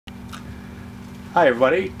Hi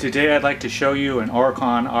everybody, today I'd like to show you an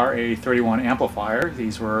Auricon RA31 amplifier.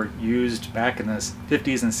 These were used back in the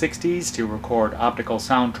 50s and 60s to record optical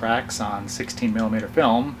soundtracks on 16mm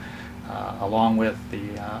film along with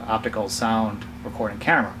the optical sound recording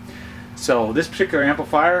camera. So this particular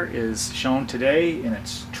amplifier is shown today in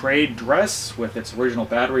its trade dress with its original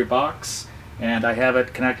battery box, and I have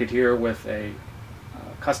it connected here with a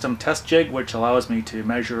custom test jig which allows me to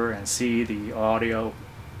measure and see the audio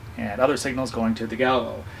and other signals going to the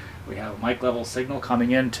galvo. We have a mic level signal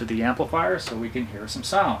coming into the amplifier so we can hear some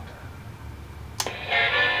sound.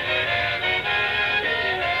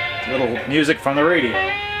 A little music from the radio.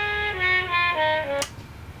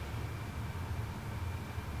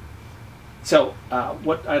 So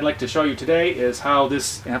what I'd like to show you today is how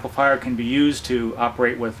this amplifier can be used to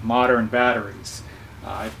operate with modern batteries.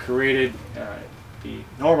 I've created the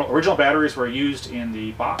original batteries were used in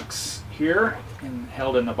the box here,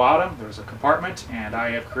 held in the bottom. There's a compartment, and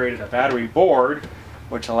I have created a battery board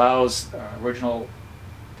which allows the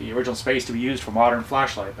original space to be used for modern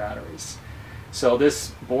flashlight batteries. So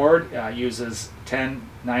this board uses 10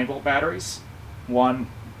 9-volt batteries, 1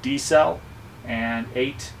 D cell, and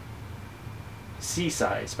 8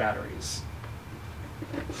 C-size batteries.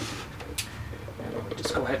 And I'll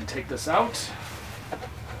just go ahead and take this out.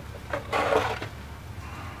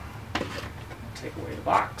 Take away the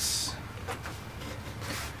box.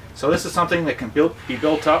 So this is something that can be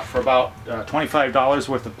built up for about $25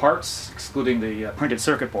 worth of parts, excluding the printed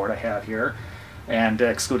circuit board I have here, and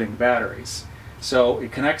excluding the batteries. So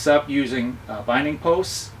it connects up using binding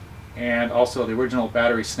posts and also the original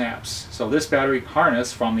battery snaps. So this battery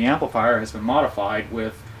harness from the amplifier has been modified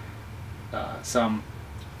with some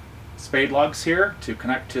spade lugs here to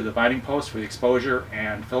connect to the binding post for the exposure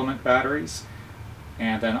and filament batteries.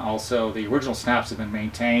 And then also the original snaps have been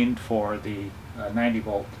maintained for the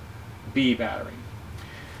 90-volt B battery.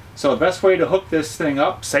 So the best way to hook this thing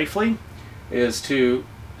up safely is to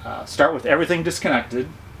start with everything disconnected,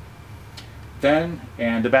 and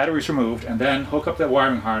the batteries removed, and then hook up that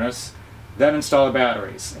wiring harness, then install the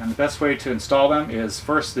batteries. And the best way to install them is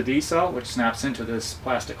first the D cell, which snaps into this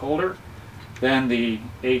plastic holder, then the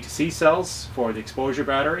 8 C cells for the exposure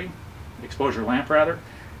lamp rather,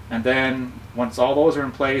 and then once all those are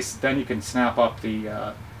in place, then you can snap up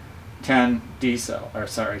the 10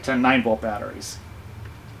 9-volt batteries.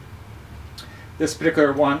 This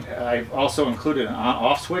particular one, I've also included an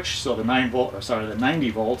on-off switch, so the 90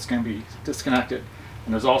 volts can be disconnected.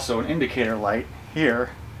 And there's also an indicator light here,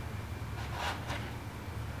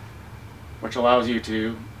 which allows you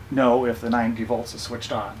to know if the 90 volts is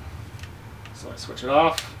switched on. So I switch it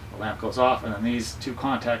off, the lamp goes off, and then these two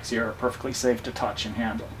contacts here are perfectly safe to touch and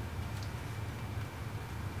handle.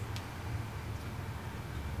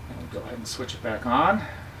 Go ahead and switch it back on,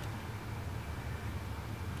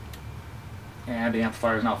 and the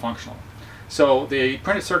amplifier is now functional. So the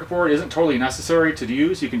printed circuit board isn't totally necessary to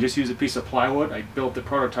use. You can just use a piece of plywood. I built the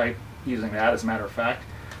prototype using that, as a matter of fact.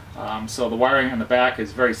 So the wiring on the back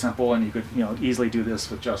is very simple, and you could easily do this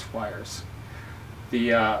with just wires.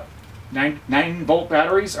 The 9-volt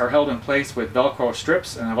batteries are held in place with Velcro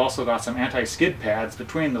strips, and I've also got some anti-skid pads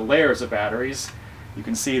between the layers of batteries. You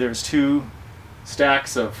can see there's 2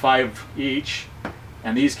 stacks of 5 each,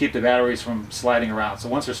 and these keep the batteries from sliding around. So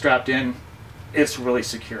once they're strapped in, it's really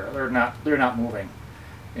secure. They're not moving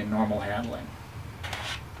in normal handling.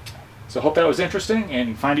 So I hope that was interesting and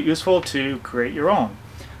you find it useful to create your own.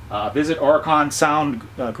 Visit Auricon Sound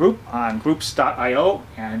group on groups.io,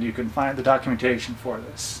 and you can find the documentation for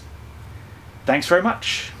this. Thanks very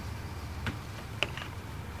much.